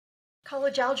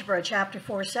College Algebra, Chapter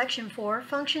 4, Section 4,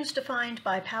 Functions defined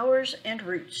by powers and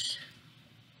roots.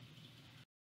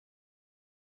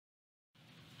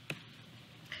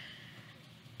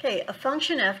 Okay, a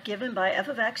function f given by f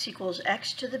of x equals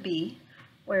x to the b,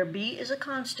 where b is a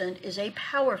constant, is a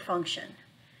power function.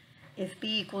 If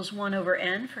b equals 1 over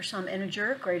n for some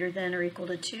integer greater than or equal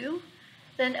to 2,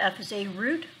 then f is a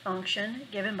root function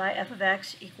given by f of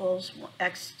x equals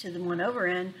x to the 1 over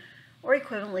n, or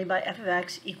equivalently by f of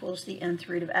x equals the nth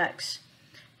root of x.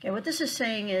 Okay, what this is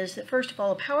saying is that first of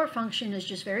all, a power function is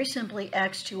just very simply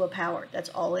x to a power. That's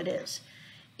all it is.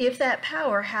 If that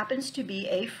power happens to be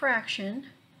a fraction,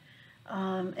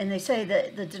 and they say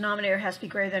that the denominator has to be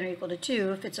greater than or equal to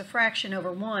 2. If it's a fraction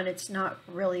over 1, it's not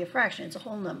really a fraction, it's a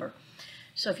whole number.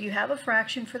 So if you have a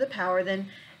fraction for the power, then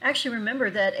actually remember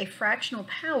that a fractional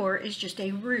power is just a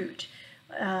root.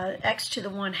 X to the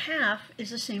 1/2 is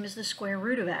the same as the square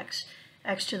root of x.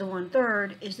 X to the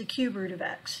 1/3 is the cube root of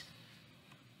x.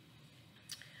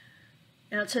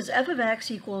 Now it says f of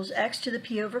x equals x to the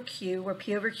p over q, where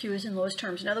p over q is in lowest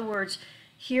terms. In other words,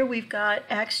 here we've got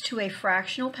x to a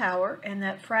fractional power, and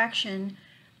that fraction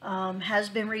has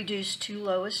been reduced to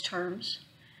lowest terms.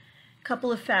 A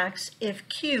couple of facts. If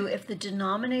the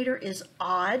denominator is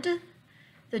odd,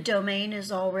 the domain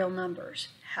is all real numbers.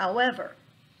 However,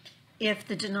 if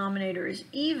the denominator is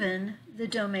even, the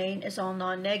domain is all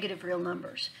non-negative real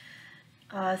numbers.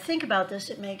 Think about this,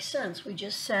 it makes sense. We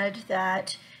just said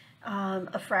that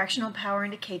a fractional power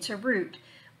indicates a root.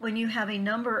 When you have a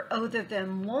number other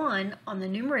than 1 on the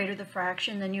numerator of the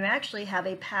fraction, then you actually have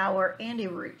a power and a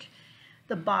root.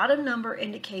 The bottom number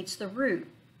indicates the root.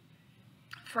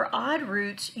 For odd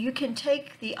roots, you can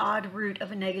take the odd root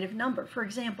of a negative number. For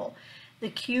example,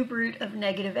 the cube root of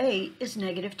 -8 is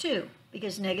 -2,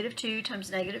 because -2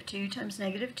 times -2 times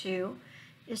 -2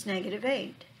 is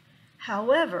 -8.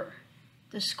 However,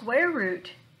 the square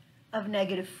root of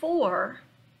 -4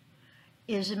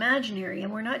 is imaginary,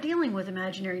 and we're not dealing with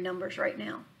imaginary numbers right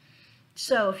now.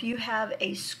 So if you have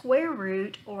a square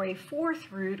root or a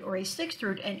fourth root or a sixth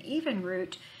root, an even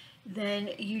root, then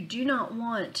you do not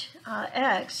want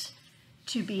x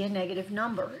to be a negative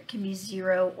number. It can be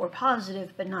 0 or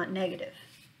positive, but not negative.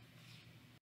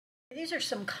 These are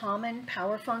some common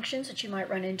power functions that you might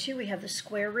run into. We have the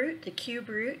square root, the cube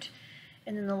root,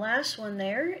 and then the last one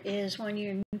there is one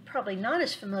you're probably not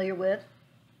as familiar with,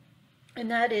 and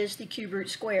that is the cube root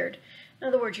squared. In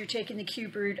other words, you're taking the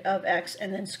cube root of x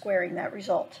and then squaring that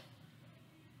result.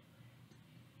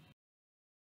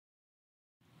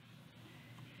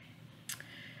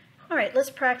 All right, let's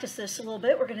practice this a little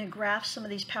bit. We're going to graph some of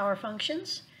these power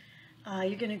functions.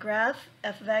 You're going to graph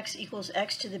f of x equals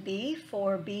x to the b,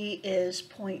 for b is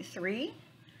 0.3,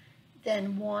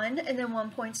 then 1, and then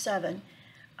 1.7.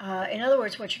 In other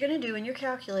words, what you're going to do in your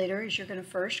calculator is you're going to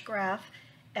first graph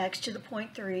x to the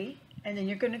 0.3, and then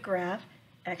you're going to graph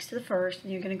x to the first,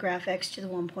 and you're going to graph x to the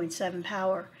 1.7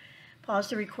 power.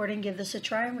 Pause the recording, give this a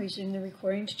try, and resume the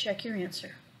recording to check your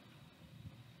answer.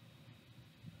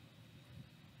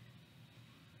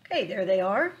 Okay, there they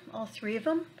are, all three of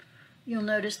them. You'll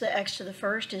notice that x to the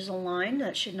first is a line.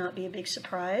 That should not be a big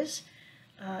surprise.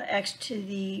 X to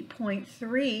the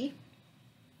 0.3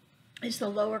 is the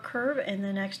lower curve, and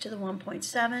then x to the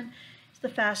 1.7 is the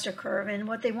faster curve. And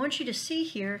what they want you to see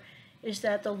here is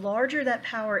that the larger that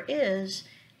power is,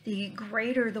 the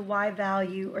greater the y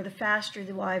value, or the faster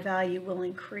the y value will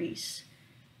increase.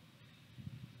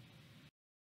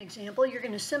 Example, you're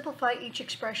going to simplify each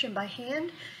expression by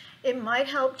hand. It might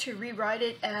help to rewrite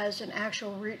it as an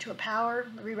actual root to a power.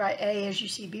 Rewrite a as you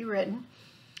see b written.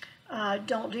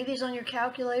 Don't do these on your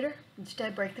calculator.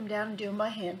 Instead, break them down and do them by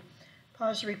hand.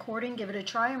 Pause the recording, give it a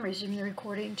try, and resume the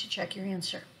recording to check your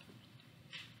answer.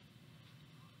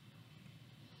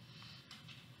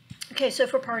 Okay, so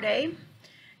for part A,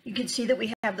 you can see that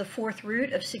we have the fourth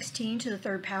root of 16 to the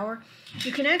third power.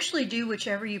 You can actually do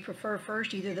whichever you prefer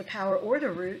first, either the power or the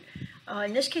root.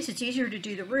 In this case, it's easier to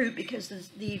do the root because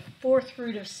the fourth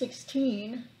root of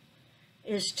 16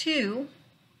 is 2,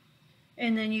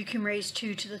 and then you can raise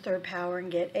 2 to the third power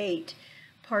and get 8.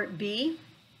 Part B,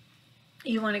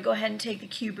 you want to go ahead and take the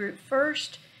cube root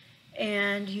first,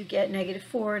 and you get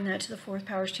 -4, and that to the fourth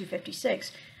power is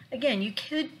 256. Again, you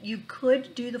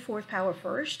could do the fourth power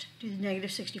first, do the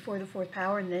 -64 to the fourth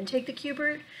power, and then take the cube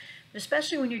root. But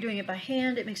especially when you're doing it by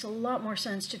hand, it makes a lot more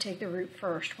sense to take the root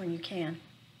first when you can.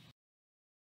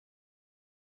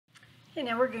 Okay,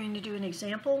 now we're going to do an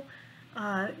example.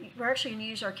 We're actually going to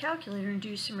use our calculator and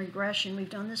do some regression. We've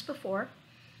done this before.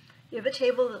 You have a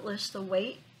table that lists the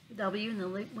weight, W, and the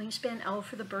wingspan, L,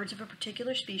 for the birds of a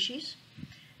particular species.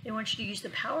 They want you to use the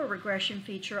power regression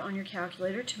feature on your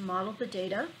calculator to model the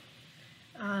data.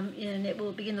 and it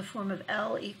will be in the form of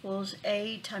L equals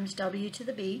A times W to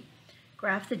the B.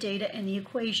 Graph the data and the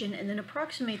equation, and then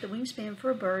approximate the wingspan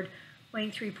for a bird weighing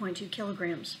 3.2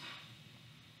 kilograms.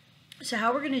 So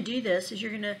how we're going to do this is you're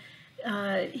going to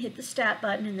hit the stat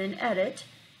button and then edit,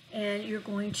 and you're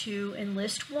going to, in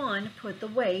list 1, put the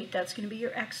weight. That's going to be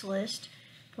your X list,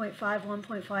 0.5,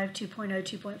 1.5, 2.0,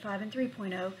 2.5, and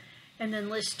 3.0. And then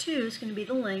list 2 is going to be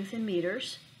the length in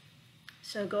meters.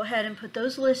 So go ahead and put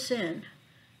those lists in.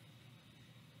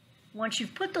 Once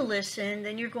you've put the lists in,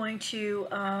 then you're going to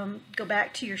go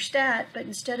back to your stat, but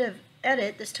instead of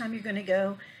edit, this time you're going to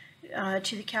go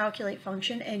to the calculate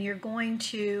function, and you're going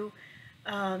to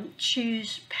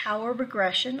choose power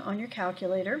regression on your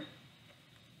calculator.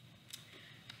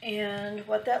 And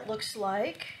what that looks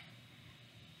like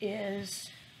is,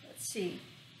 let's see,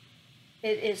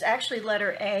 it is actually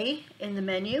letter A in the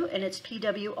menu, and it's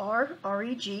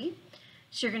PWR-REG.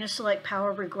 So you're going to select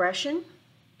power regression.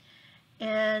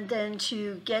 And then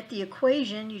to get the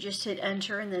equation, you just hit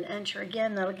enter and then enter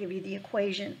again. That'll give you the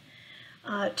equation.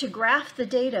 To graph the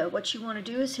data, what you want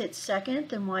to do is hit second,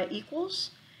 then y equals,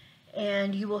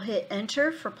 and you will hit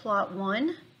enter for plot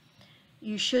 1.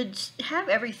 You should have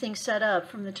everything set up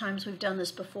from the times we've done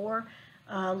this before.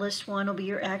 List 1 will be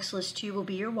your X, list 2 will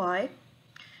be your Y.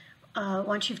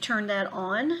 Once you've turned that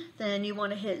on, then you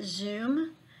want to hit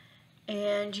zoom,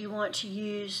 and you want to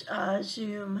use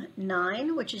zoom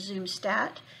 9, which is zoom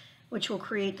stat, which will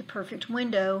create the perfect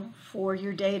window for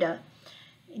your data.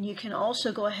 And you can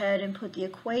also go ahead and put the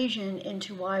equation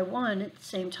into Y1 at the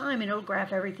same time, and it'll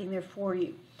graph everything there for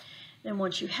you. Then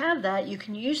once you have that, you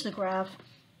can use the graph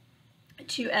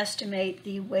to estimate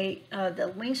the weight,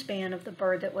 the wingspan of the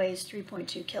bird that weighs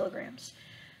 3.2 kilograms.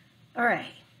 All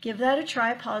right, give that a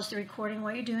try. Pause the recording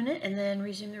while you're doing it, and then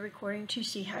resume the recording to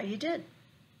see how you did.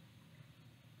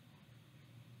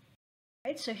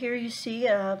 All right, so here you see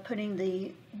putting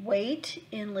the weight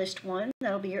in list 1,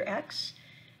 that'll be your X,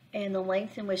 and the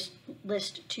length in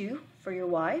list 2 for your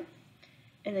Y.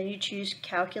 And then you choose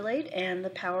calculate and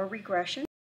the power regression.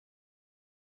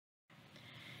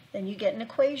 Then you get an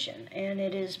equation, and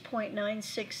it is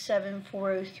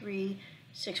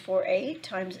 0.967403648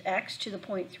 times X to the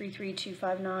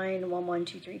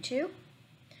 0.33259112232.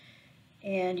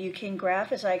 And you can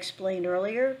graph, as I explained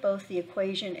earlier, both the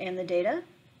equation and the data.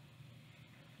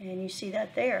 And you see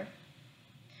that there.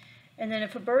 And then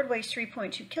if a bird weighs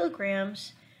 3.2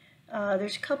 kilograms,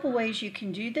 there's a couple ways you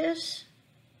can do this.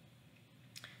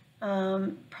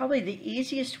 Probably the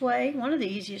easiest way, one of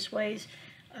the easiest ways,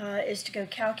 is to go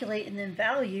calculate and then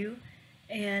value,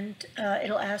 and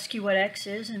it'll ask you what X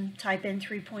is and type in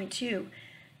 3.2.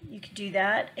 You can do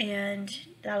that, and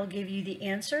that'll give you the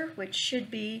answer, which should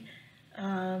be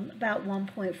about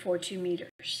 1.42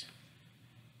 meters.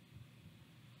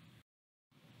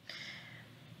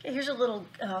 Okay, here's a little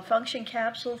function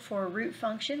capsule for a root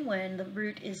function when the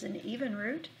root is an even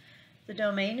root. The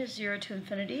domain is 0 to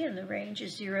infinity, and the range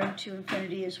is 0 to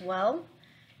infinity as well.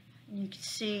 You can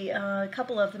see a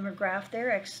couple of them are graphed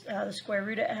there, x, the square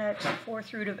root of x, the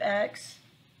fourth root of x,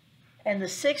 and the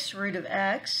sixth root of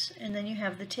x, and then you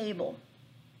have the table.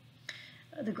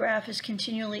 The graph is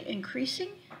continually increasing,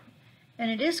 and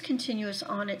it is continuous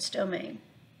on its domain.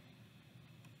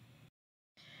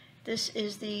 This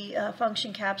is the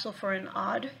function capsule for an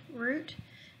odd root.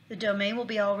 The domain will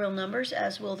be all real numbers,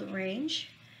 as will the range.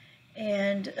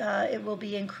 And it will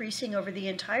be increasing over the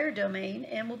entire domain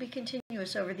and will be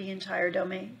continuous over the entire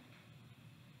domain.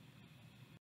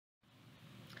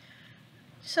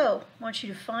 So, I want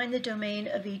you to find the domain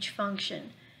of each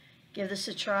function. Give this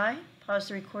a try. Pause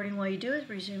the recording while you do it.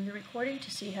 Resume the recording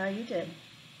to see how you did.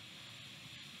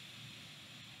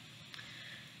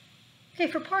 Okay,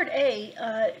 for part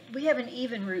A, we have an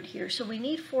even root here, so we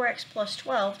need 4x plus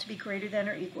 12 to be greater than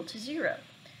or equal to 0.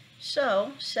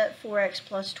 So, set 4x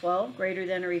plus 12 greater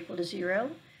than or equal to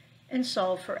 0, and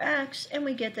solve for x, and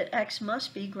we get that x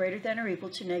must be greater than or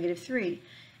equal to negative 3.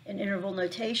 In interval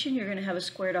notation, you're going to have a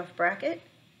squared off bracket,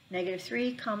 negative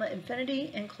 3, comma,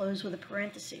 infinity, and close with a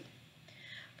parenthesis.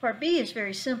 Part B is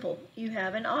very simple. You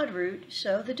have an odd root,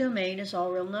 so the domain is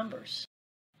all real numbers.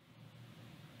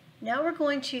 Now we're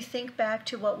going to think back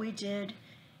to what we did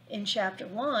in Chapter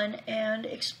 1 and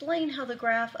explain how the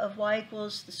graph of y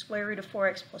equals the square root of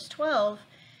 4x plus 12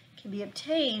 can be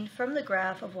obtained from the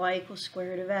graph of y equals square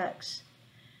root of x.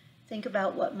 Think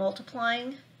about what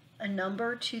multiplying a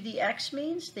number to the x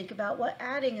means. Think about what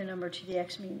adding a number to the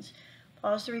x means.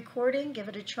 Pause the recording, give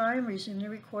it a try, and resume the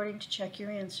recording to check your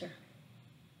answer.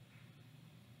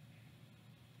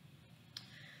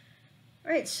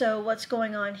 All right, so what's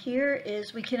going on here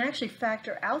is we can actually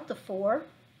factor out the 4,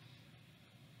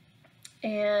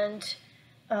 and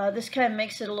this kind of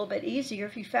makes it a little bit easier.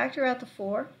 If you factor out the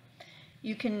 4,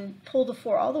 you can pull the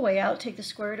 4 all the way out, take the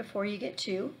square root of 4, you get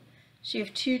 2. So you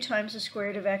have 2 times the square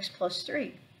root of x plus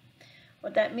 3.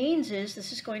 What that means is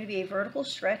this is going to be a vertical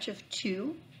stretch of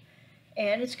 2,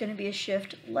 and it's going to be a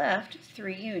shift left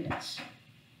 3 units.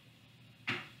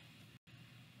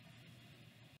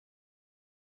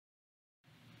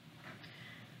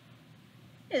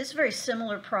 It's a very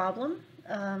similar problem.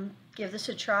 Give this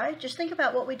a try. Just think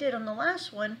about what we did on the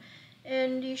last one,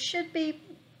 and you should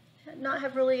not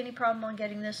have really any problem on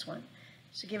getting this one.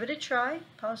 So give it a try,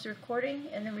 pause the recording,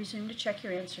 and then resume to check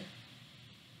your answer.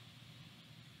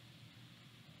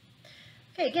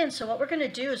 Okay, again, so what we're going to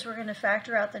do is we're going to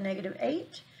factor out the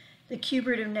 -8. The cube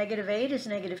root of -8 is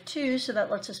 -2, so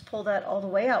that lets us pull that all the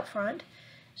way out front.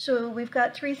 So we've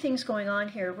got 3 things going on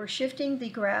here. We're shifting the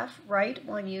graph right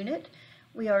 1 unit.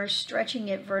 We are stretching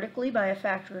it vertically by a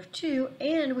factor of 2,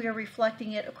 and we are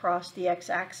reflecting it across the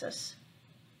x-axis.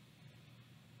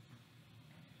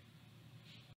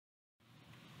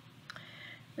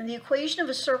 And the equation of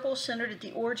a circle centered at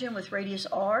the origin with radius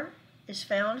r is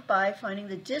found by finding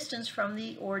the distance from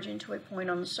the origin to a point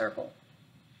on the circle.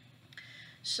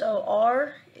 So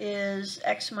r is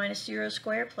x minus 0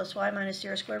 squared plus y minus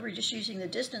 0 squared. We're just using the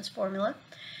distance formula.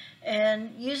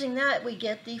 And using that, we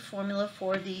get the formula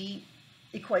for the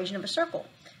equation of a circle,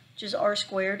 which is r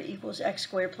squared equals x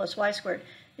squared plus y squared.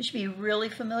 This should be really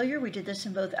familiar. We did this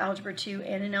in both Algebra 2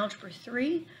 and in Algebra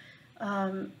 3.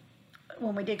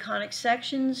 When we did conic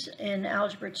sections in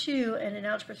Algebra 2 and in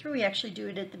Algebra 3, we actually do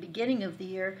it at the beginning of the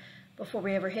year before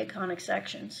we ever hit conic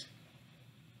sections.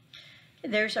 Okay,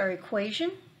 there's our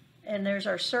equation, and there's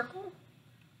our circle.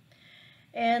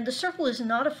 And the circle is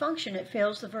not a function. It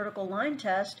fails the vertical line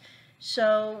test.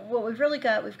 So what we've really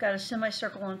got, we've got a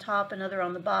semicircle on top, another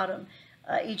on the bottom.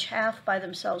 Each half by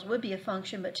themselves would be a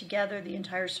function, but together the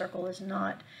entire circle is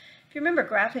not. If you remember,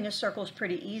 graphing a circle is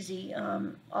pretty easy.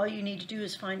 All you need to do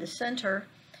is find the center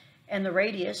and the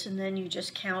radius, and then you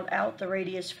just count out the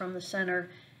radius from the center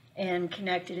and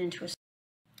connect it into a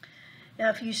circle. Now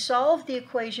if you solve the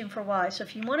equation for y, so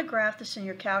if you want to graph this in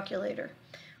your calculator,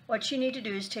 what you need to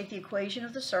do is take the equation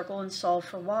of the circle and solve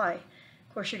for y.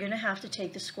 Of course, you're going to have to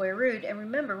take the square root, and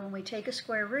remember, when we take a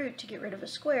square root to get rid of a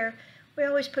square, we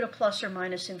always put a plus or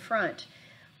minus in front.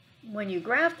 When you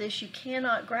graph this, you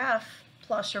cannot graph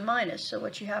plus or minus, so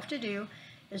what you have to do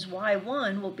is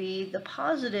y1 will be the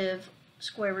positive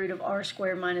square root of r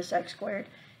squared minus x squared,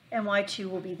 and y2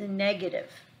 will be the negative.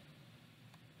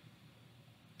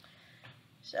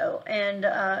 So, and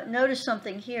notice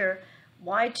something here.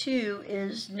 y2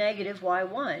 is negative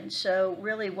y1, so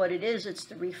really what it is, it's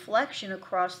the reflection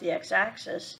across the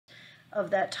x-axis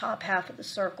of that top half of the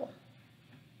circle.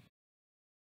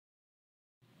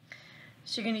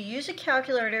 So you're going to use a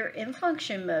calculator in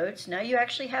function mode. So now you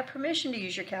actually have permission to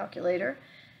use your calculator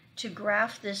to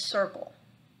graph this circle.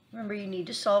 Remember, you need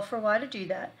to solve for y to do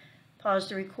that. Pause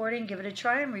the recording, give it a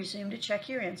try, and resume to check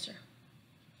your answer.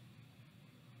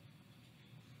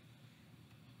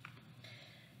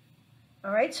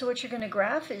 Alright, so what you're going to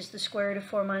graph is the square root of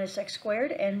 4 minus x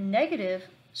squared and negative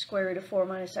square root of 4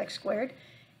 minus x squared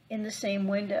in the same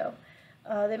window.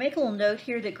 They make a little note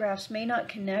here that graphs may not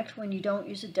connect when you don't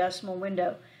use a decimal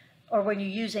window or when you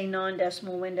use a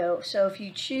non-decimal window. So if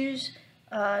you choose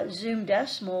zoom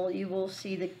decimal, you will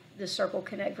see the circle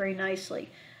connect very nicely.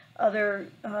 Other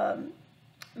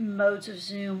modes of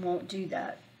zoom won't do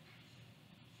that.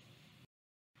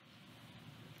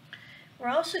 We're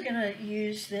also going to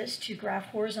use this to graph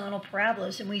horizontal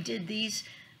parabolas, and we did these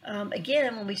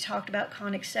again when we talked about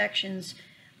conic sections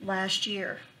last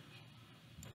year.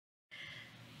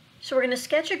 So we're going to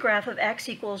sketch a graph of x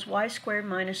equals y squared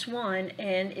minus 1,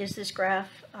 and is this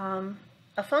graph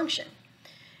a function?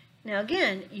 Now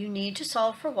again, you need to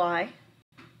solve for y,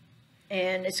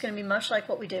 and it's going to be much like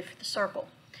what we did for the circle.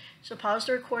 So pause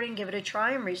the recording, give it a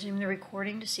try, and resume the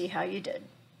recording to see how you did.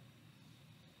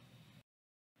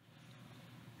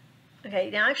 Okay,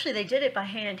 now actually they did it by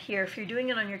hand here. If you're doing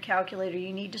it on your calculator,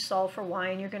 you need to solve for y,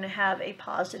 and you're going to have a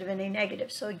positive and a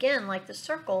negative. So again, like the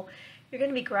circle, you're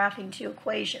going to be graphing 2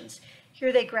 equations.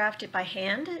 Here they graphed it by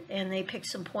hand, and they picked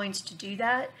some points to do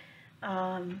that.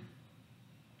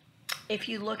 If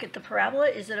you look at the parabola,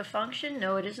 is it a function?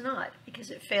 No, it is not, because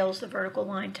it fails the vertical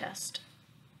line test.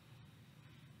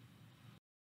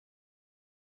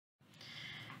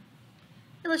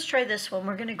 And let's try this one.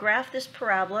 We're going to graph this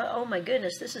parabola. Oh my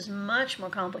goodness, this is much more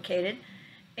complicated.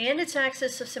 And its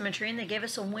axis of symmetry, and they gave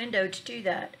us a window to do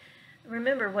that.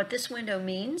 Remember, what this window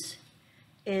means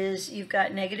is you've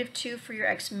got -2 for your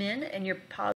x min and your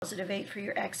 +8 for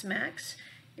your x max,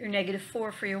 your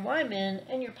 -4 for your y min,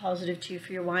 and your +2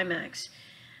 for your y max.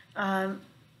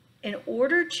 In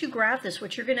order to graph this,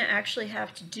 what you're going to actually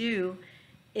have to do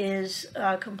is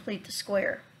complete the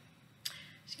square.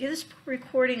 So give this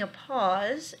recording a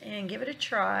pause and give it a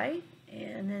try,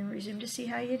 and then resume to see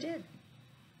how you did.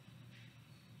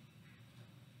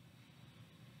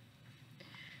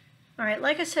 All right,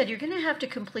 like I said, you're going to have to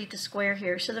complete the square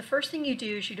here. So the first thing you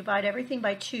do is you divide everything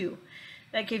by 2.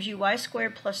 That gives you y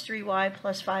squared plus 3y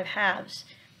plus 5 halves.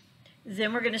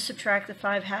 Then we're going to subtract the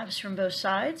 5 halves from both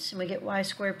sides, and we get y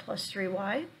squared plus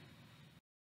 3y.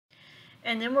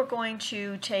 And then we're going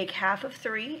to take half of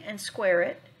 3 and square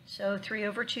it. So 3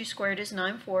 over 2 squared is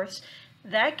 9/4.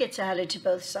 That gets added to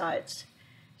both sides.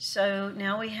 So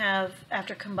now we have,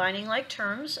 after combining like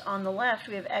terms, on the left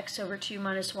we have x over 2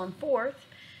 minus 1/4.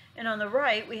 And on the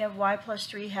right we have y plus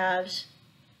 3 halves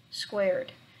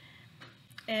squared.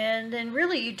 And then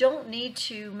really you don't need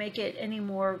to make it any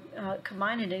more,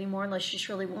 combine it anymore unless you just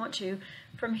really want to.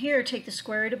 From here, take the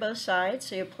square root of both sides,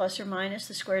 so you have plus or minus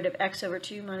the square root of x over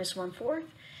 2 minus 1/4,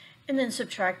 and then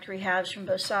subtract 3 halves from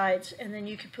both sides, and then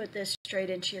you could put this straight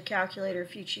into your calculator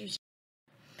if you choose,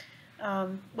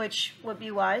 which would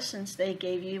be wise since they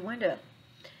gave you a window.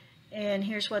 And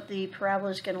here's what the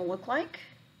parabola is going to look like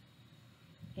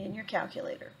in your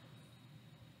calculator.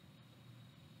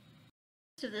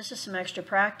 So this is some extra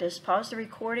practice. Pause the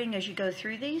recording as you go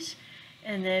through these,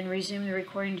 and then resume the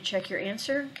recording to check your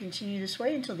answer. Continue this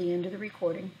way until the end of the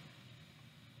recording.